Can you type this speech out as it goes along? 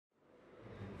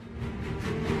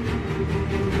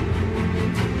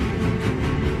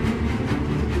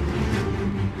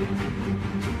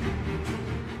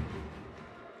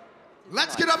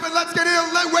get up and let's get in,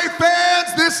 Lethwei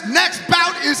fans. This next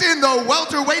bout is in the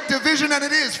welterweight division, and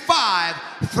it is 5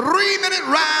 3-minute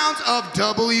rounds of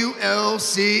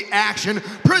WLC action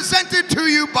presented to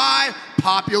you by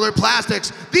Popular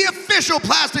Plastics, the official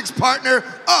plastics partner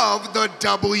of the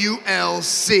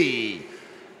WLC.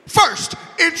 First,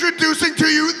 introducing to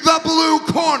you the blue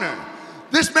corner.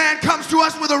 This man comes to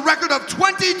us with a record of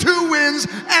 22 wins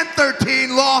and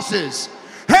 13 losses.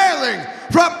 Hailing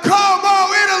from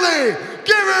Como, Italy,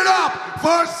 give it up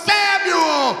for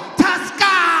Samuel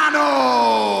Toscano!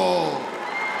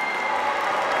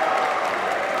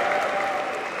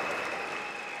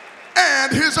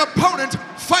 And his opponent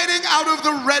fighting out of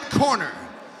the red corner.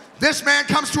 This man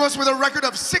comes to us with a record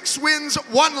of 6 wins,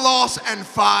 1 loss, and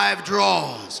 5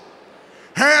 draws.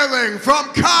 Hailing from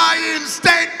Kaung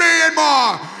State,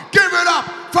 Myanmar, give it up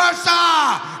for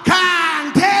Saw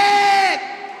Kaung Htet!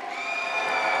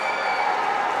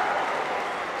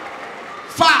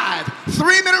 5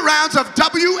 3-minute rounds of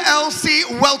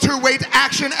WLC welterweight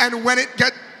action, and when it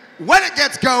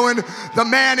gets going, the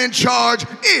man in charge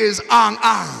is Ang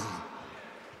Ang.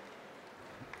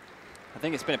 I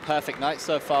think it's been a perfect night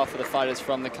so far for the fighters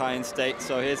from the Kaung State,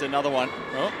 so here's another one.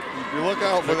 Oh, you look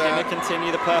out for that. Looking to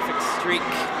continue the perfect streak.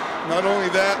 Not only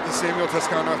that, the Samuel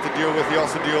Toscano have to deal with, he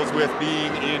also deals with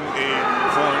being in a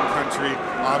foreign country.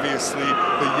 Obviously,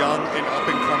 the young and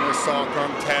up-and-comer Saw Kaung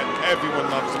Htet, everyone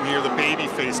loves him here, the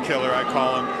baby-face killer, I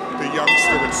call him. The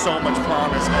youngster with so much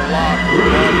promise, a lot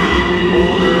on the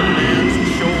older man's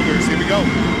shoulders. Here we go.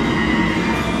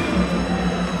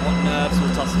 What nerves will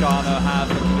Toscano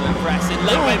have looking to impress in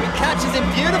Lethwei, but catches him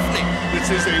beautifully. This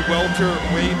is a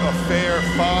welterweight affair,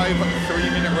 5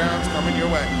 3-minute rounds coming your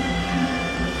way.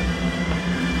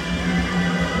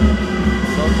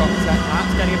 Saw Kaung Htet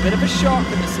perhaps getting a bit of a shock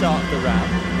at the start of the round.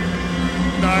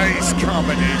 Nice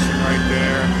combination right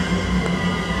there.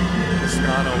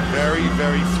 Toscano very,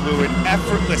 very fluid,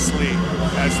 effortlessly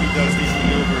as he does these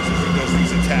maneuvers, as he does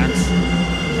these attacks.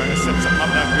 Trying to set some up,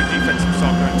 that good defense from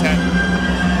Saw Kaung Htet.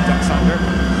 Ducks under.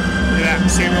 Yeah,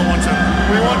 Samuel wants a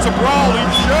brawl,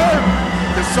 he's sure.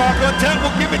 Because Saw Kaung Htet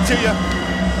will give it to you.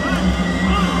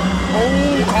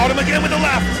 Oh, caught him again with the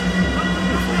left.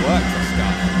 Beautiful work,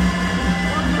 Toscano.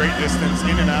 Great distance,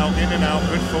 in and out,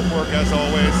 good footwork as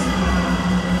always.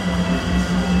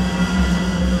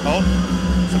 Oh,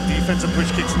 some defensive push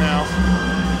kicks now.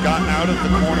 Got out of the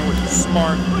corner, which was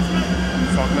smart.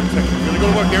 Saw Kaung Htet can really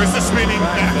go to work. There's the spinning,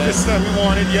 just that we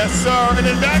wanted, yes sir. And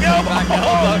then back elbow. Back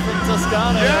elbow from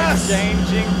Toscano, yes.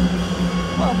 Exchanging,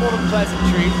 well, more than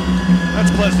pleasantries. That's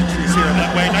pleasantries here in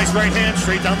that way. Nice right hand,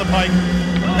 straight down the pike.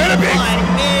 And a big flying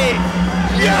knee.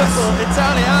 Yes. Beautiful,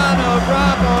 Italiano,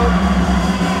 bravo.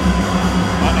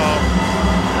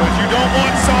 But you don't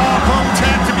want Saw Kaung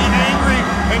Htet to be angry,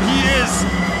 and he is.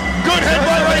 Good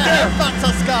headbutt right there. Headbutt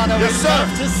Toscano, yes, we sir.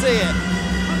 love to see it.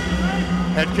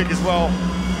 Head kick as well.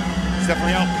 He's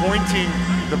definitely outpointing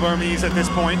the Burmese at this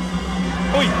point.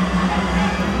 Oy.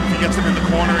 If he gets him in the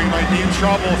corner, he might be in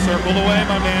trouble. Circled away,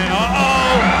 my man.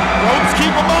 Uh-oh! Ropes keep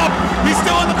him up. He's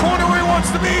still in the corner where he wants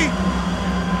to be.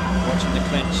 Watching the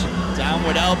clinch.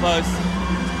 Downward elbows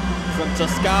from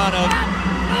Toscano.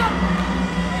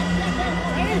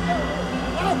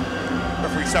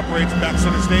 Referee separates back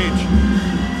center stage.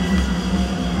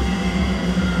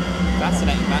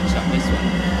 Fascinating matchup, this one.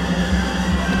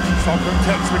 Saw Kaung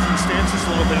Htet switching stances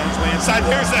a little bit on his way inside.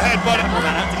 There's the headbutt.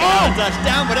 Oh!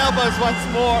 Downward elbows once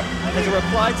more as a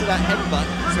reply to that headbutt.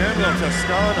 Samuel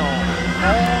Toscano.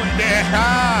 Oh,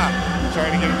 yeah!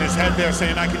 Trying to get in his head there,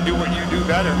 saying, I can do what you do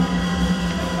better.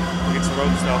 He gets the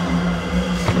ropes, though.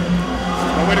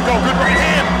 Oh, way to go. Good right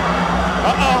hand.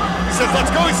 Uh-oh. He says,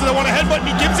 let's go. He says, I want a headbutt, and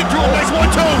he gives it to him. Nice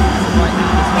 1-2.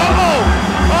 Uh-oh.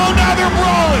 Oh, now they're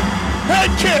brawling.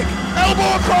 Head kick.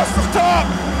 Elbow across the top.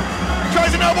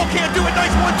 Tries an elbow, can't do it.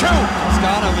 Nice 1-2.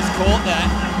 Toscano was caught there.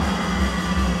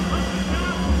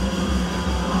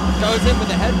 Goes in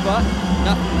with a headbutt.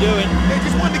 Nothing doing. They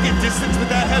just wanted to get distance with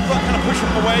that headbutt, kind of push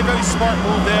him away. Very smart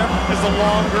move there as the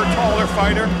longer, taller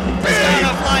fighter.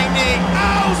 Toscano flying knee.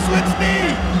 Ow, switch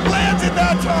knee. Lands it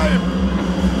that time.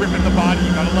 Ripping the body,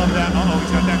 you gotta love that. Uh-oh, he's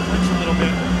got that clinch a little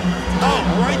bit. Oh,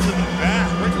 right to the back,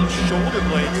 right to the shoulder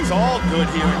blades. It's all good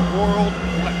here in World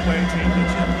Lethwei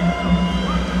Championship.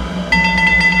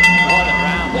 What a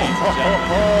round, ladies and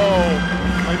gentlemen.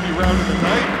 Might be round of the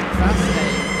night.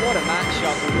 Fascinating. What a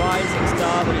matchup. The rising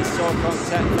star that is Saw Kaung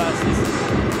Htet versus,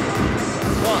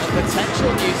 well, a potential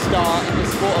new star in the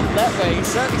sport of Lethwei. He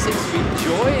certainly seems to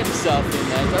enjoy himself in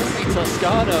there, doesn't he,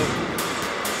 Toscano?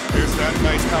 Here's that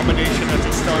nice combination as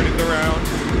he started the round.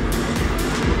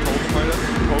 Told him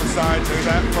Both sides. There's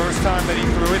that first time that he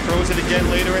threw it. Throws it again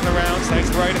later in the rounds. Nice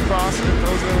right across and then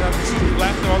throws it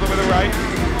left all the way to the right.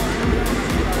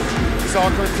 Saw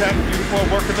Kaung Htet, beautiful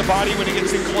work in the body when he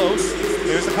gets in close.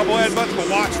 There's a couple headbutts, but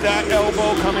watch that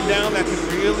elbow coming down. That can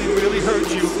really, really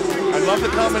hurt you. I love the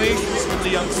combinations from the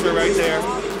youngster right there.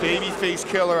 Baby face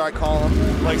killer, I call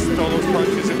him. Likes to throw those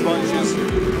punches and bunches.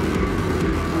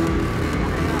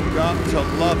 Got to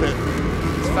love it.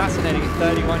 It's fascinating. At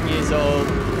 31 years old,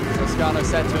 Toscano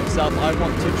said to himself, I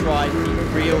want to try the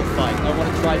real fight. I want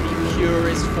to try the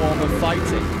purest form of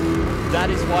fighting. That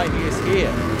is why he is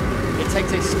here. It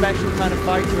takes a special kind of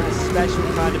fighter and a special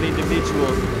kind of individual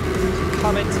to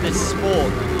come into this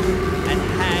sport and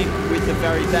hang with the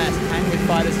very best, hang with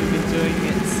fighters who've been doing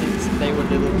it since they were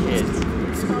little kids.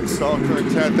 Saw Kaung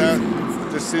Htet, that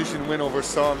decision win over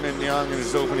Saw Myanmar in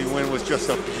his opening win was just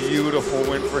a beautiful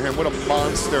win for him. What a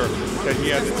monster that he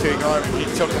had to take on. He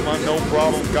took him on no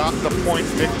problem, got the point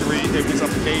victory. It was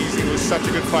amazing. It was such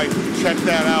a good fight. Check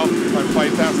that out on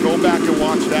Fight Pass. Go back and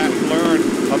watch that and learn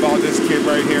about this kid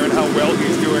right here and how well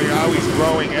he's doing, how he's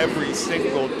growing every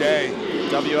single day.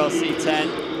 WLC 10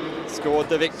 scored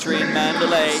the victory in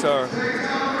Mandalay. Sir.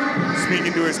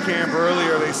 Speaking to his camp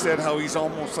earlier, they said how he's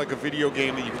almost like a video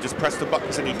game that you can just press the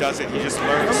buttons and he does it. He just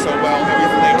learns so well.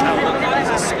 Everything they tell him,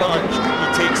 he's a sponge. He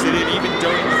takes it in. Even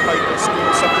during the fight, they'll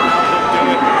scream something out, he'll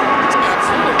do it. It's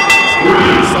absolutely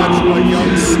amazing. He's such a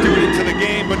young student to the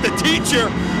game. But the teacher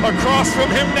across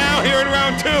from him now here in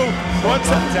round 2.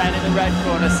 What's up? 10 in the red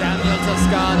corner, Samuel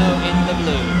Toscano in the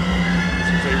blue.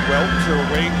 This is a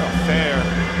welterweight affair.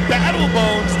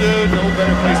 Battlebones, dude. No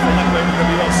better place for Lethwei than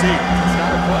WLC.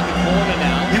 Toscano put in the corner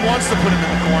now. He wants to put him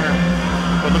in the corner.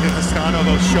 But look at Toscano,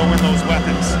 though, showing those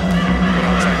weapons. Good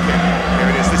outside kick. There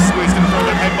it is. This squeezed in front of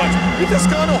the headbutts. With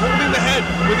Toscano holding the head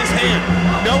with his hand,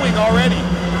 knowing already,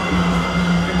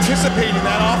 anticipating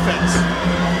that offense.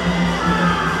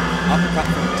 Uppercut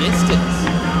from distance.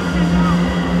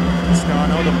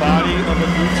 Toscano, the body of a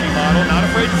Gucci model, not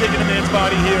afraid to take in a man's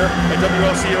body here at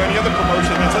WLC or any other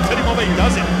promotion. That's any moment he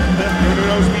does it. Who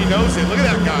knows me knows it. Look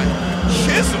at that guy.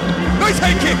 Chisel. Nice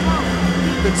head kick.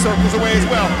 Then circles away as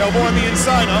well. Elbow on the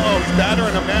inside. Uh-oh, he's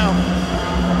battering him now.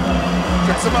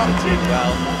 Gets him up. Did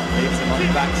well. Leaves him on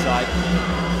the backside.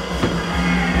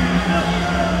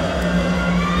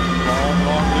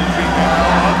 Long looping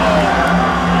now.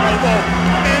 Uh-oh. Elbow.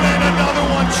 And then another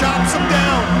one. Chops him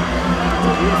down. It's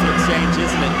a beautiful exchange,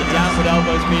 isn't it? The downward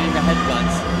elbows meeting the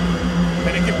headbutts.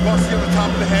 And it can bust you on the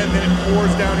top of the head, then it pours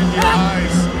down into your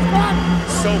eyes.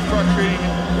 So frustrating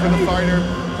for the fighter.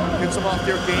 Gets them off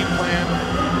their game plan.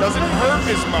 Doesn't hurt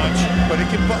as much, but it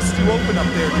can bust you open up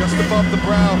there, just above the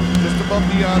brow, just above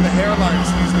the hairline,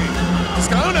 excuse me.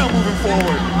 Toscano now moving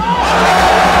forward.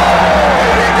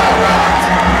 There he got rocked.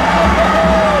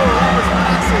 That was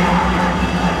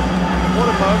massive. What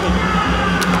a moment.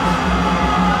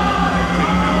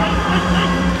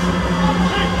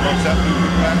 Loves that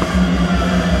moving left.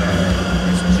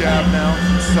 Nice jab now.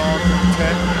 Saw Kaung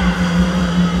Htet.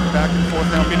 Back and forth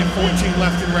now. Minute 14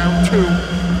 left in round 2.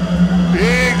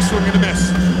 Big swing and a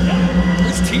miss.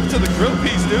 His teeth to the grill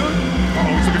piece, dude.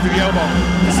 Uh-oh, he's looking for the elbow.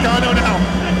 Toscano now.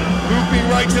 Looping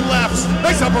rights and lefts.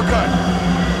 Nice uppercut.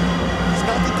 It's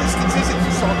not the distance, is it,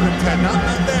 for Saw Kaung Htet? Not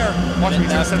there. Watch me,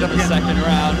 he's going to send up the again. second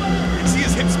round. You can see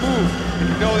his hips move, and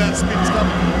you know that spin's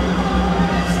coming.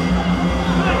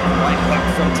 Right hook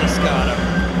from Toscano.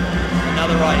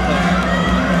 Another right hook.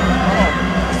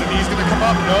 Oh, is the knee's going to come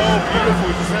up? No, beautiful.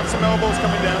 He just have some elbows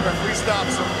coming down. Referee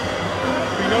stops him.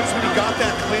 But you notice when he got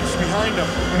that clinch behind him,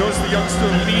 you notice the youngster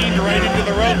leaned right into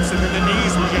the ropes, and then the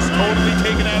knees were just totally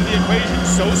taken out of the equation.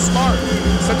 So smart.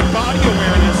 Such body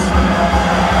awareness.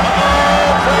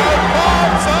 Uh-oh! Crowd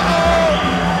pops! Uh-oh!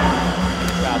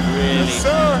 Crowd really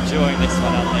enjoying this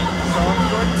one, aren't they? Saw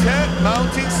Kaung Htet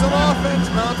mounting some offense,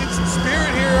 mounting some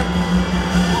spirit here.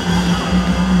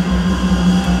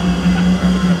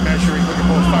 Measuring, look at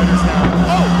both fighters now.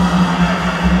 Oh!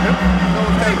 Yep. No,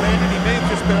 if that landed, he may have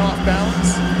just been off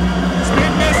balance.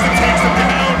 Spin miss, it takes him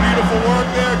down. Beautiful work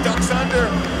there. Ducks under.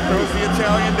 Throws the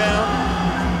Italian down.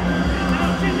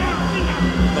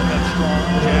 Look at that strong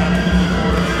jab.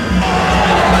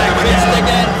 Back fist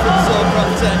again from Saw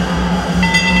Kaung Htet.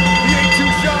 He ate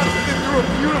 2 shots, but then threw a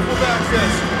beautiful back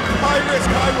fist. High risk,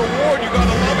 high reward. You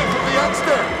gotta love it from the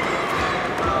youngster.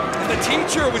 And the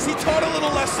teacher, was he taught a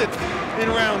little lesson in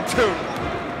round 2?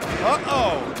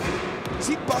 Uh-oh. Is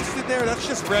he busted there? That's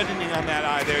just reddening on that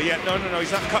eye there. Yeah, no,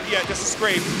 he's not cut yet, just a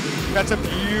scrape. That's a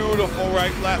beautiful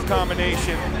right-left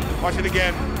combination. Watch it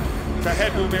again. The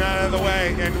head moving out of the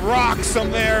way and rocks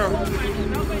him there.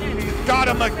 Got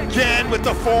him again with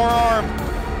the forearm.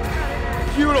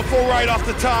 Beautiful right off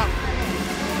the top.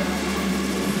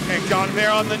 And got him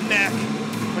there on the neck.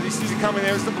 When he sees it coming,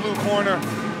 there's the blue corner.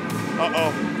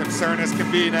 Uh-oh, concern as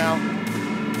can be now.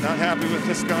 Not happy with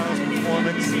Toscano's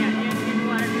performance.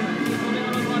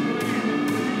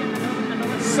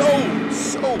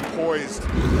 So poised,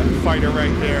 that fighter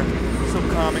right there. So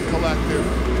calm and collective.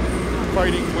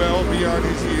 Fighting well beyond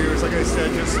his years. Like I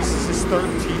said, this is his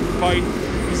 13th fight.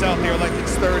 He's out there like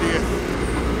it's 30th.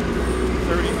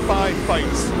 35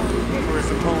 fights for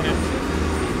his opponent.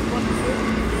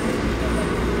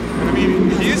 And I mean,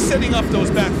 he is setting up those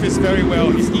back fists very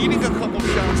well. He's eating a couple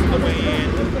shots on the way in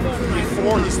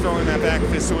before he's throwing that back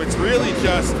fist. So it's really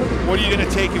just, what are you going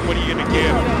to take and what are you going to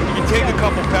give? You can take a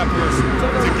couple peppers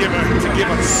to give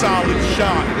a solid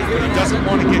shot, but he doesn't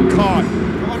want to get caught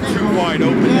too wide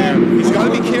open there. He's got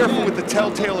to be careful with the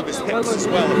telltale of his hips as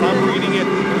well. If I'm reading it,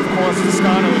 and of course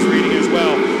Toscano is reading as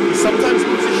well, he sometimes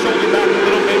moves his shoulder back a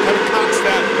little bit, kind of cocks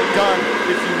that gun,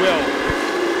 if you will.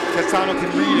 Toscano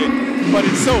can read it, but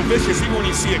it's so vicious even when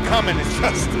you see it coming. It's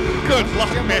just good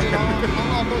luck, man.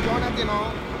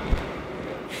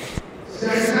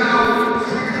 Seconds out,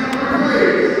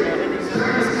 please.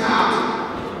 Seconds out.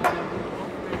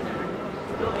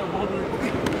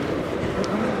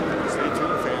 Stay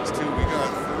tuned, fans, too. We got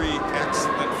 3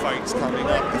 excellent fights coming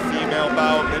up. The female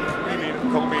bout, then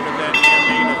co-main event, and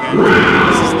main event.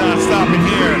 This is not stopping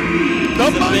here. The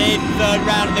mid-third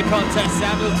round of the contest,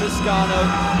 Samuel Toscano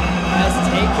has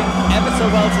taken ever so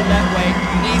well to Lethwei,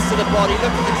 knees to the body.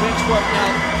 Look at the clinch work now.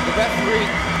 The referee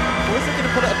wasn't going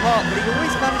to put it apart, but he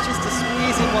always manages to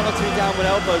squeeze in 1 or 2 downward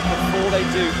elbows before they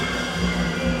do.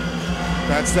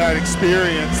 That's that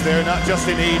experience there, not just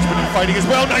in age, but in fighting as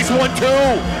well. Nice 1-2.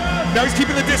 Now he's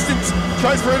keeping the distance.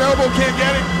 Tries for an elbow, can't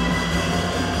get it.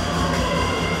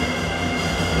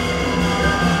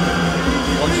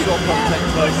 One shot contact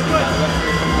closely now.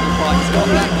 Referee from the fight. He's got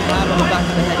that hand on the back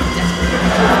of the head. He's desperately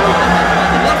trying to avoid the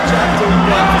headbutt. The left jab doing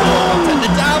work for shot contact.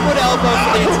 The downward elbow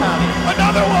for the Italian.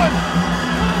 Another one.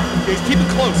 He's keeping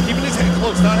close, keeping his head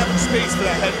close, not having space for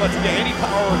that headbutt to get any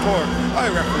power or torque. All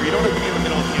right, referee, you don't have to be in the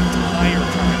middle of the entire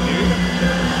time, dude.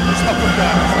 What's up with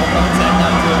that? Saw Kaung Htet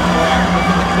now doing work. Look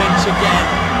at the clinch again.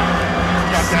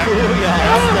 Got that.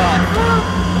 Schoolyard.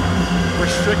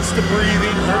 Restricts the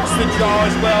breathing, hurts the jaw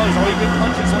as well. There's only big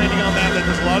punches landing on that. That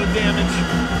does a lot of damage.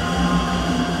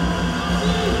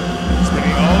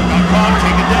 Spinning, got caught,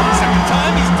 taken down the second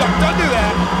time. He's ducked under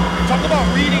that. Talk about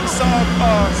reading Saw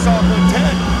Kaung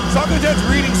Htet. Saw Kaung Htet's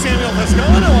reading Samuel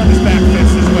Toscano on his back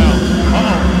fist as well.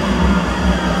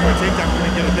 For a takedown,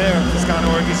 couldn't get it there.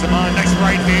 Toscano argues him on. Nice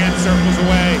right hand, circles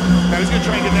away. Now he's going to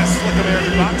try and get that slick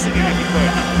American boxing in if he could.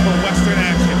 For Western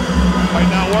action. Might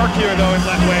not work here though in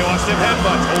Lethwei. Watch them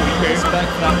headbutts. Oh, he gave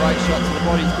respect for that right shot to the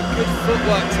body. It's been good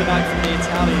footwork tonight from the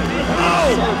Italian.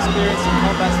 So experienced in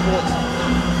combat sports.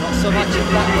 Not so much in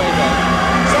that way though.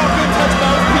 Saw Kaung Htet's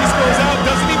mouthpiece goes out.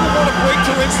 Doesn't even want to break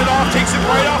to rinse it off. Takes it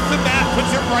right off the mat.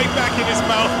 Puts it right back in his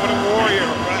mouth. What a warrior.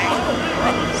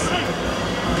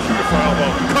 Beautiful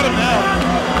elbow. Cut him now.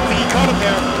 I think he caught him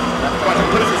there. Watch him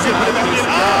put it back in.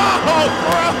 Oh,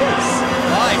 gross.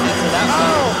 Right into that one.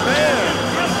 Oh, man.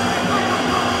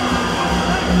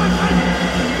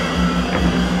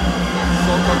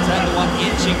 Saw Kaung Htet, the one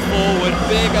inching forward.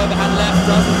 Big overhand left,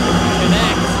 doesn't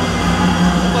connect.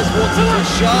 Almost walks into a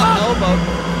sharp elbow.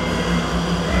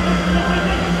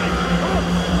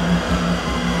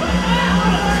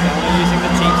 Toscano using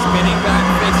the deep spinning back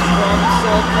fist from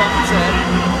Saw Kaung Htet.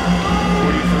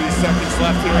 43 seconds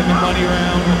left here in the money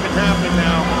round. What can happen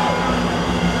now?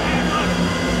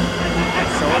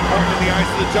 So important in the eyes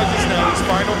of the judges now, these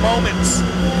final moments.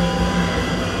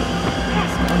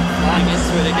 Flying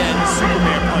into it again.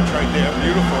 Superman punch right there,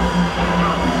 beautiful.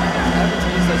 Having to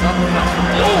use those uppercuts from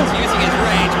distance, using his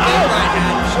range, big right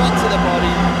hand, shot to the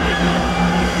body.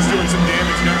 He's doing some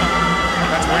damage now.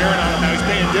 That's wearing on him now. He's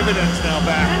paying dividends now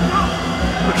back.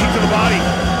 A kick to the body.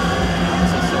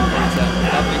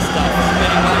 Lovely stuff.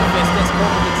 Spinning right fist, gets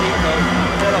caught with the team though.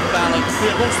 Caught off balance.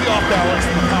 Yeah, mostly off balance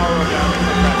and the power of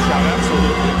that shot,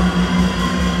 absolutely.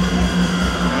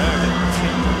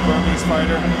 Burmese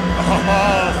fighter.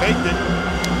 Oh, faked it.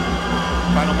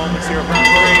 Final moments here of round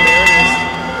 3. There it is.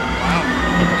 Wow.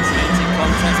 Fascinating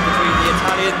contest between the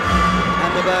Italian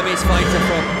and the Burmese fighter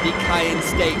from the Cayenne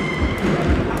state.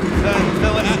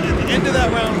 At the end of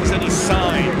that round was any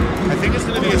sign. I think it's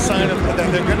going to be a sign of that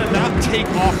they're going to not take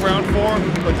off round 4,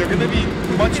 but they're going to be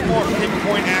much more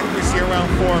pinpoint accuracy around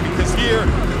 4 because here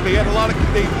they had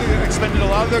they expended a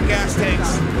lot of their gas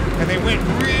tanks and they went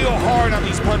real hard on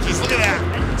these punches. Look at that.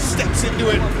 Steps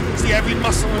into it. See every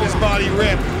muscle in his body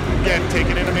rip. Again,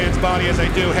 taking in a man's body as I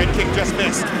do. Head kick just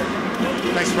missed.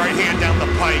 Nice right hand down the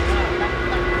pike.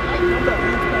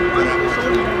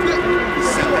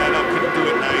 Set that up, couldn't do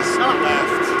it nice. Left.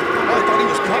 Oh, I thought he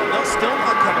was cutting. No, still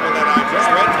not cutting with that eye.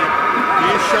 Just ready. He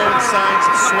is showing signs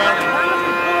of swelling.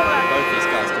 Both these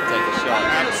guys could take a shot.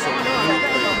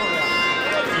 Absolutely.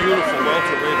 Beautiful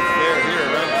welterweight affair here,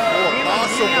 round 4.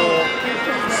 Possible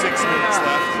 6 minutes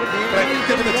left. But I think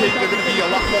they're going to be a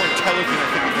lot more intelligent, I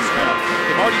think, in this round.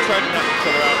 They've already tried to knock each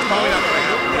other out. It's probably not going to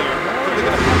happen here. But they're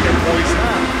going to pick their poison.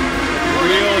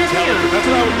 Real intelligent. That's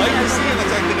what I would like to see, and that's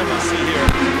what I think I'm going to see here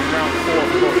in round 4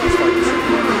 for both these fighters.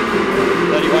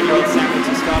 31-year-old Samuel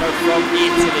Toscano from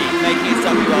Italy, making his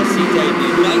WLC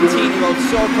debut. 19-year-old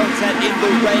Saw Kaung Htet in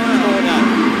the red corner,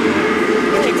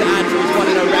 looking to add to his 1-0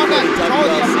 record in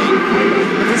WLC.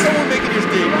 But for someone making his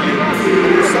debut,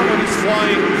 for someone who's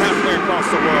flying halfway across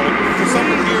the world, for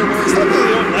someone here where it's not that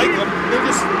they don't like them,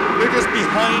 they're just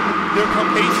behind their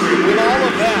compatriot. With all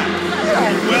of that, look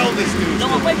how well this dude's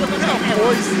doing. Look how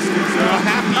poised this dude's doing. How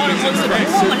happy he is in his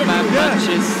race. Superman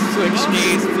punches, switch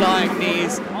knees, flying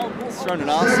knees. He's thrown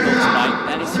an arsenal tonight,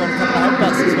 and he's thrown a couple of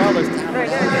headbutts as well. Those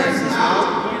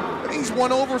I think he's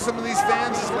won over some of these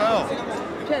fans as well.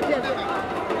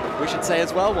 we should say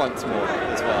as well once more,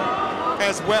 as well.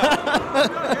 As well.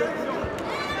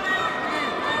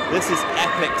 This is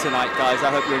epic tonight, guys.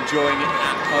 I hope you're enjoying it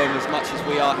at home as much as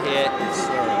we are here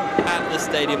at the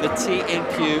stadium. The T in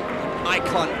Pew,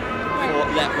 icon for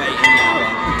Lethwei in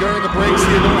Myanmar. During the breaks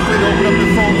here, don't forget to open up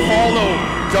your phone, follow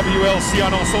WLC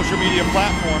on all social media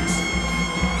platforms.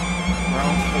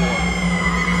 Round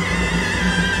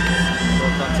 4.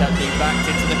 Saw Kaung Htet being backed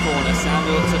into the corner.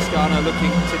 Samuel Toscano looking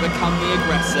to become the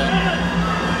aggressor.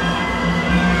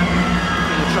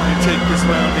 Gonna try and take this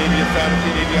round, maybe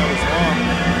I was wrong.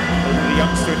 The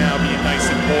youngster now being nice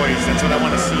and poised. That's what I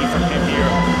want to see from him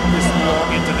here. This long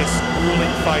into this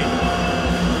grueling fight.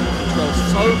 Control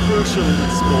so crucial in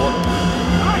this sport.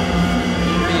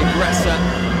 Being the aggressor.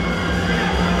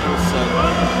 Also.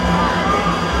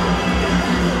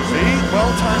 See?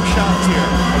 Well-timed shots here.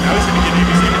 Oh, now he's going to get him.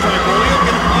 He's going to try to go in.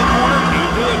 Get him in the corner. He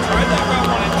do it. Tried that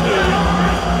round 1 and 2.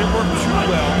 Didn't work too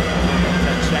well.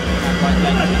 Checking that right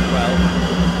leg as well.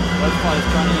 Both fighters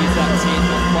trying to use that seat,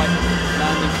 not quite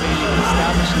landing cleanly, but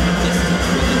establishing the distance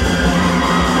with it.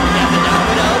 Yeah, the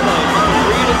downward elbows, like a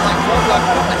read like footwork.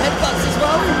 The headbutts as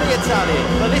well from the Italian.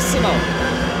 Bellissimo.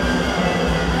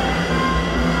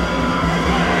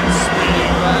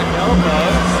 Spinning back elbow.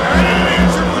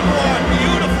 Answered with 1.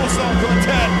 Beautiful Saw Kaung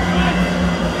Htet.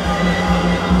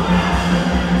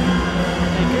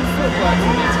 Good footwork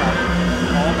from the Italian.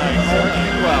 All night.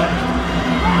 Working well.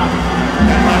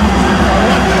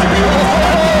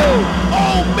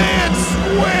 Oh man,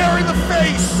 square in the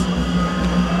face!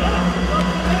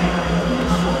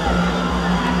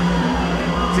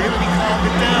 Italy calmed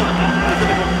it down. They're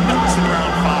gonna go nuts in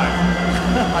round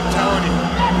 5. I'm telling you.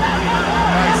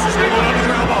 Nice, he's gonna go on his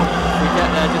elbow. We get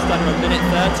there just under a minute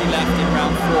 30 left in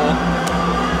round 4.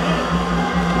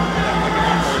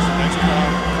 Next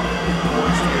round.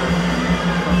 Poised here.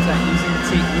 Kaung Htet using the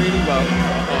teeth really well.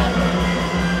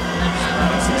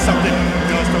 Something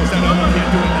does that elbow, can't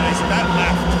do it nice. That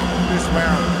left this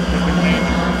round has been landing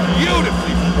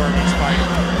beautifully from Burmese fighter.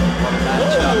 What a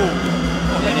matchup.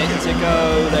 Minute to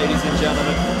go, ladies and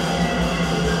gentlemen.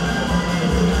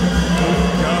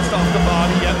 Just off the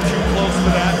body, yep, too close for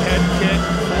that head kick,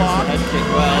 block. Head kick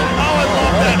well. Oh, I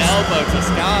love what that. An elbow,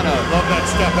 Toscano. Love that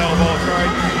step elbow, right?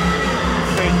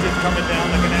 Faked it coming down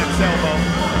like an axe elbow.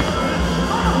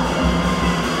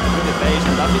 Good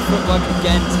evasion, lovely footwork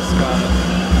again,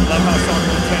 Toscano. Love how Saw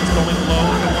Kaung Htet's going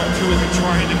low in the 1-2 and then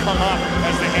trying to come up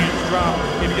as the hands drop.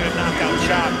 Maybe get a knockout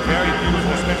shot. Very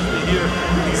beautiful, especially here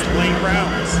in these late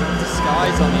rounds.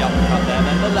 Disguise on the uppercut there,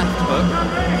 then the left hook.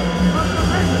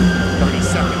 30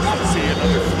 seconds. Let's see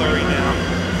another flurry now.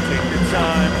 Take your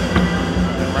time.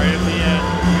 And right at the end,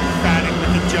 batting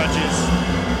with the judges.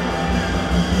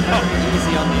 Oh.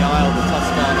 Easy on the aisle, the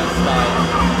Toscano style.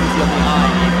 Easy on the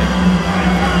eye, even.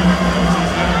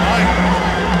 Easy on the eye.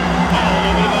 A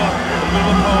little bit of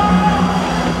a poke.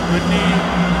 Good knee.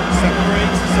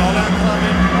 Separates. Saw that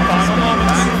coming. Final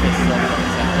moments.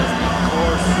 Of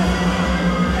course.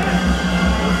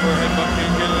 Overhead buck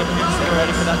can't get it up against the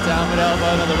ready for that downward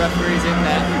elbow, and the referee's in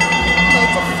there.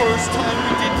 That's the first time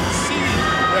we didn't see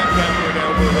that downward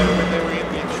elbow there when they were in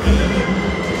the exchange.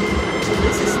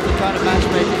 This is the kind of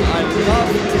matchmaking I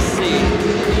love to see.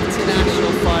 An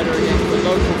international fighter against a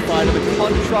local fighter, the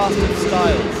contrast of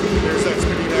styles. There's that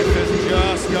spinning that fist,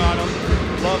 just got him.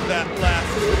 Love that left.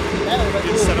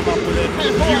 Did set him up with it.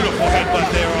 Beautiful headbutt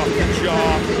there off the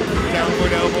jaw.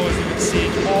 Downward elbow, as you can see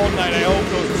all night. I hope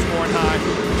those are scoring high.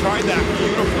 Tried that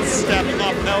beautiful step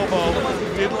up. elbow.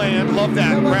 Did land. Love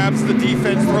that. Grabs the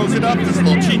defense, throws it up. This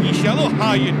little cheeky shallow.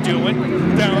 How you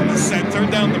doing? Down the center,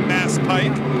 down the mass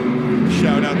pike.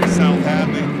 Shout out to South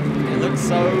Hadley. It looks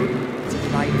so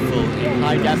delightful in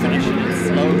high definition, in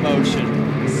slow motion.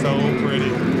 So pretty.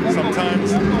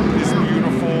 Sometimes this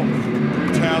beautiful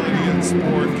brutality in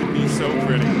sport can be so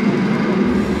pretty.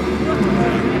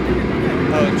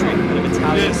 Poetry, a bit of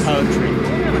Italian poetry.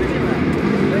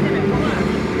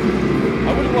 I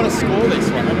wouldn't want to score this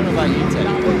one. I don't know about you, Ted.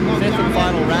 Fifth and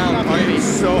final round, I'm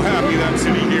so happy that I'm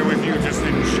sitting here with you, just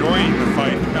enjoying the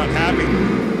fight, not having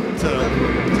to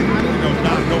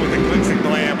not go with the glitz and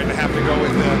glam and have to go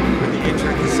with the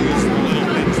intricacies and the little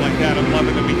things like that. I'm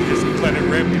loving that we can just let it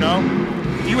rip, you know?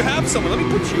 Do you have someone? Let me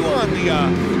put you on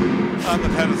the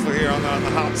pedestal here, on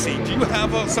the hot seat. Do you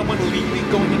have someone leading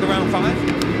going into round 5?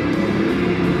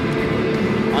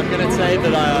 I'm going to say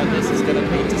that this is going to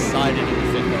be decided in the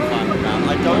fifth and final round.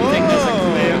 I don't think there's a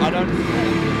clear.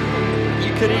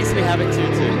 You could easily have it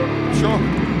 2-2. Sure.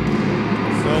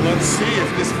 So let's see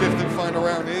if this fifth and final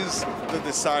round is the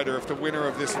decider, if the winner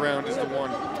of this round is the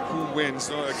one who wins.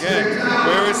 So again,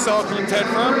 where is Saw Kaung Htet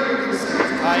from?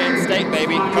 High-end state,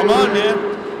 baby. Come on,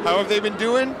 man. How have they been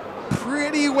doing?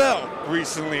 Pretty well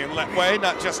recently in Lethwei,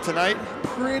 not just tonight.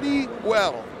 Pretty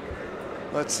well.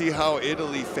 Let's see how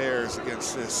Italy fares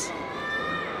against this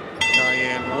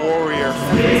Cayenne warrior.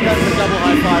 He's got the double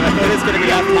high five. I thought it was going to be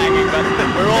hanging, but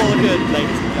we're all good, ladies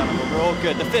and gentlemen. We're all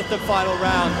good. The fifth and final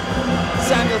round.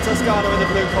 Samuel Toscano in the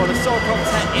blue corner, Saw Kaung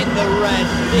Htet in the red.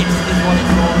 This is what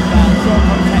it's all about. Saw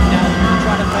Kaung Htet now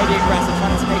trying to play the aggressor,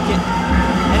 trying to take it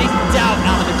any doubt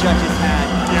out of the judge's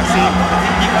hand. Yeah, see, I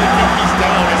think he might think he's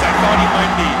down, as I thought he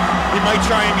might be. He might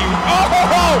try and be,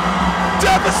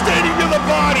 devastating to the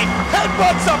body,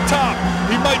 headbutts up top.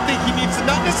 He might think he needs to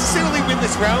not necessarily win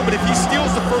this round, but if he steals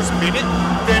the first minute,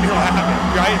 then he'll have it,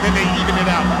 right? And then they even it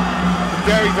out.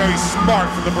 Very, very smart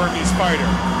for the Burmese fighter.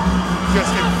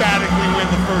 Just emphatically win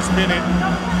the first minute.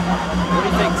 What do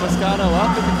you think, Toscano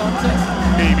up in the contest?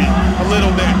 Maybe, a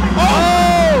little bit.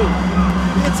 Oh!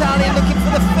 The Italian looking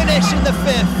for the finish in the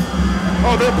fifth.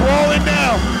 Oh, they're brawling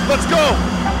now. Let's go.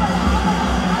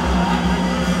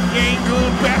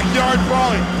 Yangoon backyard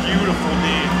brawling. Beautiful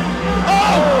knee.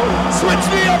 Oh! Switch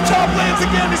knee up top, lands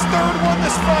again. His third one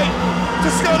this fight.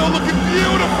 Toscano looking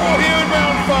beautiful here in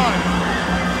round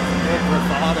 5. Good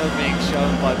bravado being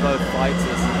shown by both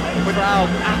fighters. The crowd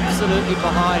absolutely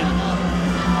behind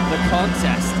the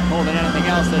contest. More than anything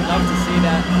else, they'd love to see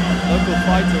that local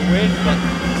fighter win, but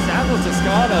Samuel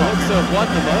Toscano looks to have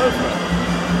won them over.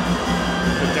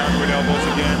 The downward elbows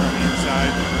again on the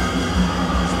inside.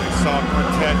 Saw Kaung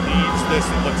Htet needs this,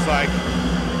 it looks like.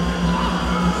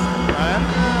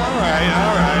 All right.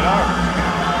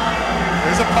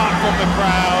 There's a pop from the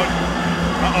crowd.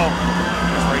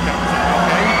 That's right down the side.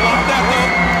 Okay, he blocked that though.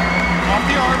 Off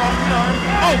the arm.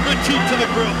 Oh, good kick to the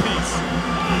grill piece.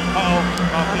 Off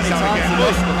piece out again.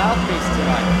 Look, the mouthpiece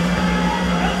tonight.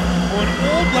 For an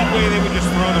old Lethwei, they would just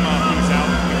throw the mouthpiece out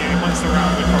at the beginning once the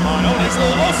round would come on. Oh, there's a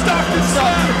little stopped and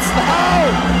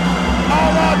slap. Oh,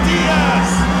 la Diaz.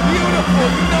 Beautiful.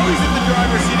 You know he's in the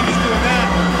driver's seat if he's doing that.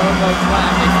 Promo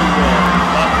clap, if you will.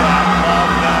 Love that.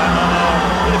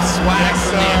 Bit of swag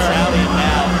from the Italian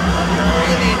now.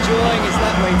 Really enjoying his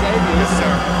Lethwei debut. Yes,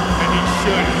 sir. And he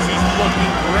should, because he's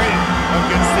looking great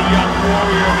against the young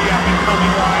warrior, the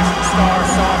up-and-coming rising star,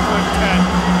 Saw Kaung Htet.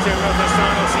 Samuel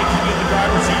Toscano seems to be in the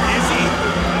driver's seat. Is he?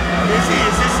 Is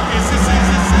this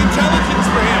intelligence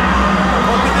for him?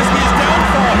 Or could this be his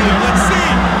downfall here? Let's see.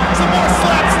 Some more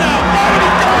slaps now. Oh,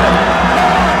 he got him.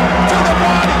 To the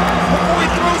body before he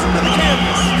throws him to the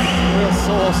canvas. Real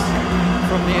sauce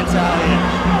from the Italian.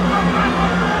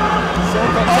 Saw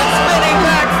Kaung Htet spinning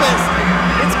back fist.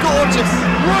 It's gorgeous.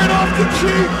 Right off the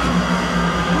cheek.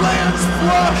 Lands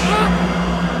flush.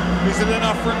 Is it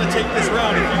enough for him to take this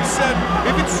round?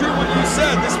 If it's true what you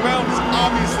said, this round is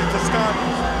obviously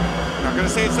Toscano's. I'm not going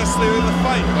to say it's necessarily the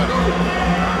fight, but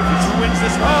if he wins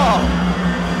this round.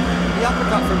 The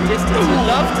uppercut from distance, you'd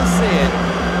love to see it.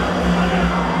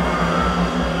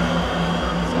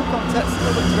 Saw Kaung Htet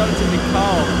still looks relatively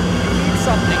calm. He needs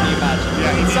something, you imagine.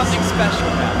 Yeah, he needs something special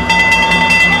now.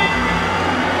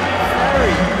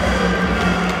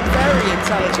 Very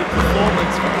intelligent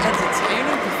performance,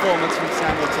 entertaining performance from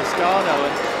Samuel Toscano.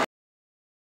 And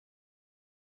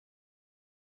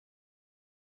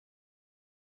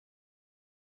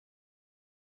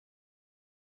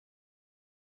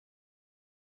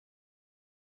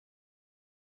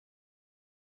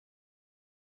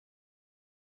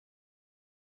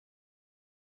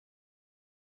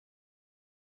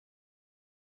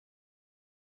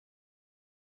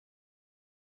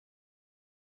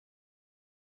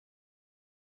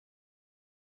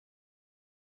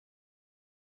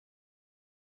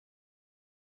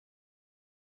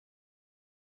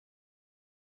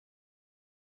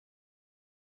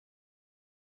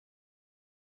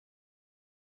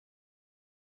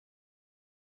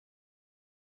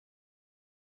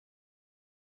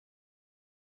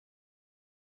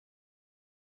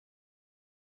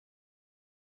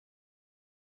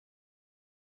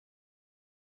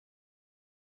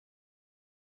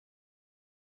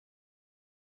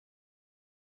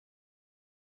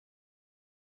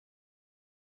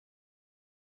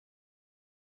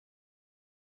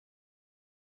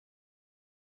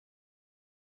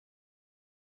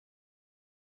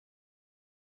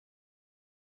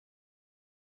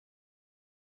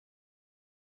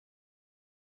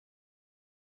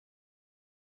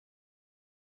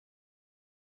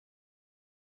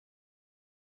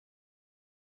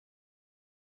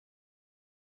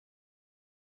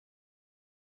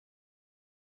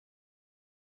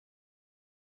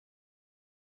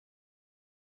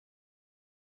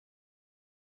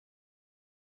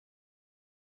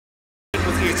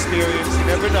experience, you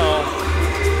never know.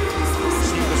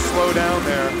 Seem to slow down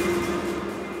there.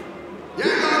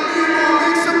 Young Myanmar,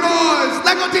 make some noise.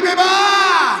 Let go, team member.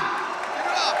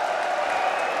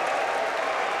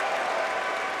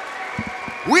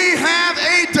 We have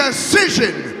a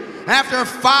decision. After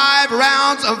 5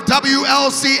 rounds of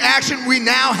WLC action, we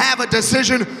now have a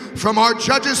decision from our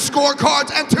judges'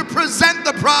 scorecards. And to present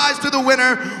the prize to the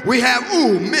winner, we have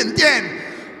Min Tien,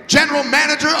 General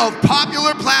Manager of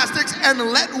Popular Plastics and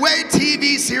Lethwei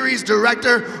TV series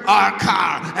director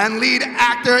Arkar, and lead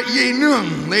actor Yi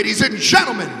Nung. Ladies and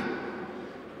gentlemen,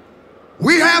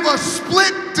 we have a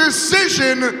split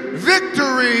decision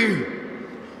victory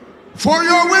for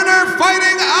your winner,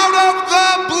 fighting out of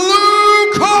the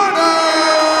blue corner,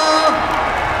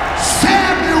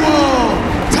 Samuel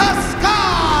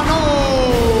Toscano.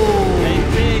 A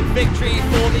big victory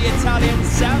for the Italian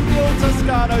Samuel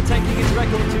Toscano, taking his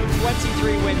record to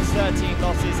 23 wins, 13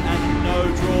 losses, and no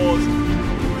draws.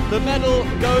 The medal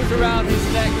goes around his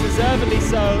neck, deservedly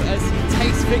so, as he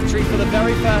takes victory for the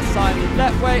very first time in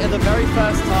Lethwei and the very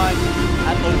first time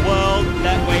at the World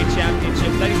Lethwei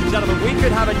Championship. Ladies and gentlemen, we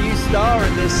could have a new star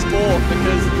in this sport,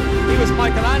 because he was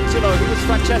Michelangelo, he was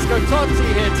Francesco Totti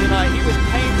here tonight, he was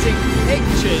painting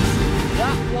pictures.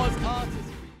 That was our